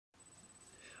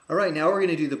Alright, now we're going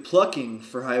to do the plucking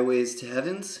for Highways to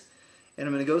Heavens. And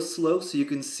I'm going to go slow so you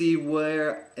can see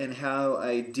where and how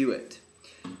I do it.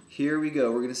 Here we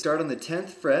go. We're going to start on the 10th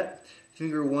fret.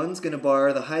 Finger 1 is going to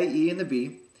bar the high E and the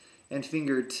B. And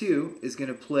finger 2 is going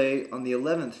to play on the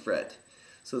 11th fret.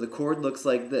 So the chord looks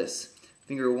like this.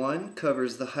 Finger 1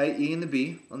 covers the high E and the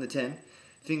B on the 10.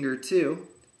 Finger 2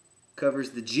 covers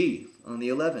the G on the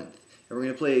 11th. And we're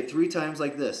going to play 3 times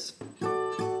like this.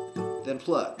 Then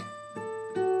pluck.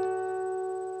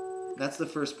 That's the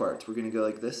first part. We're going to go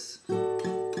like this.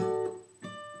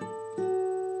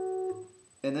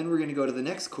 And then we're going to go to the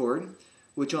next chord,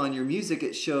 which on your music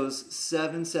it shows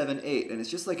 7, 7, 8. And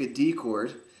it's just like a D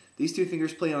chord. These 2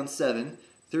 fingers play on 7,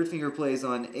 third finger plays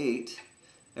on 8,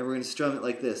 and we're going to strum it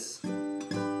like this.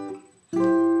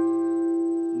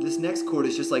 This next chord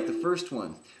is just like the first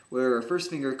one, where our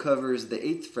first finger covers the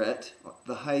 8th fret,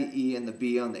 the high E and the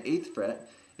B on the 8th fret,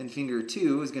 and finger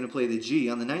 2 is going to play the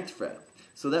G on the 9th fret.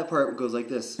 So that part goes like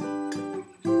this.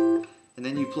 And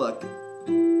then you pluck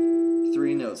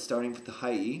 3 notes, starting with the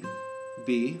high E,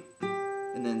 B,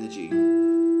 and then the G.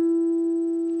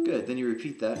 Good, then you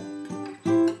repeat that.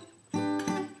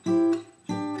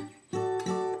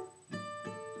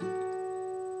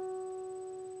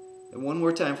 And one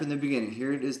more time from the beginning.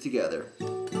 Here it is together.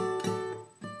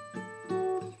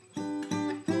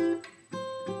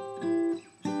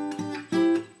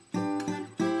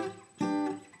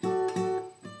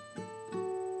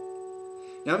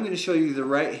 Now I'm going to show you the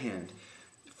right hand.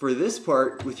 For this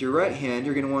part, with your right hand,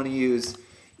 you're going to want to use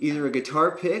either a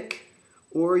guitar pick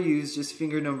or use just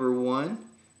finger number 1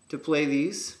 to play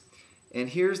these. And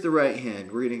here's the right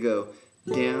hand. We're going to go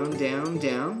down, down,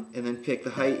 down, and then pick the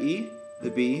high E,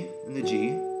 the B, and the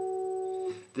G.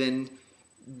 Then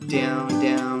down,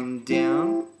 down,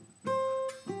 down,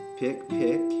 pick,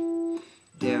 pick,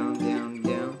 down, down,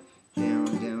 down, down,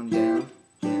 down, down,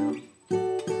 down.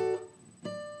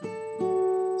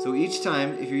 So each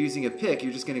time, if you're using a pick,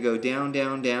 you're just going to go down,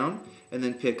 down, down, and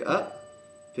then pick up,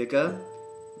 pick up,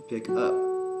 pick up.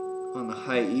 On the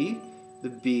high E, the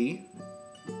B,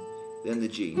 then the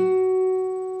G.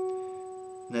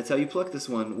 And that's how you pluck this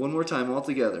one. One more time all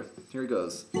together. Here it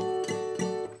goes.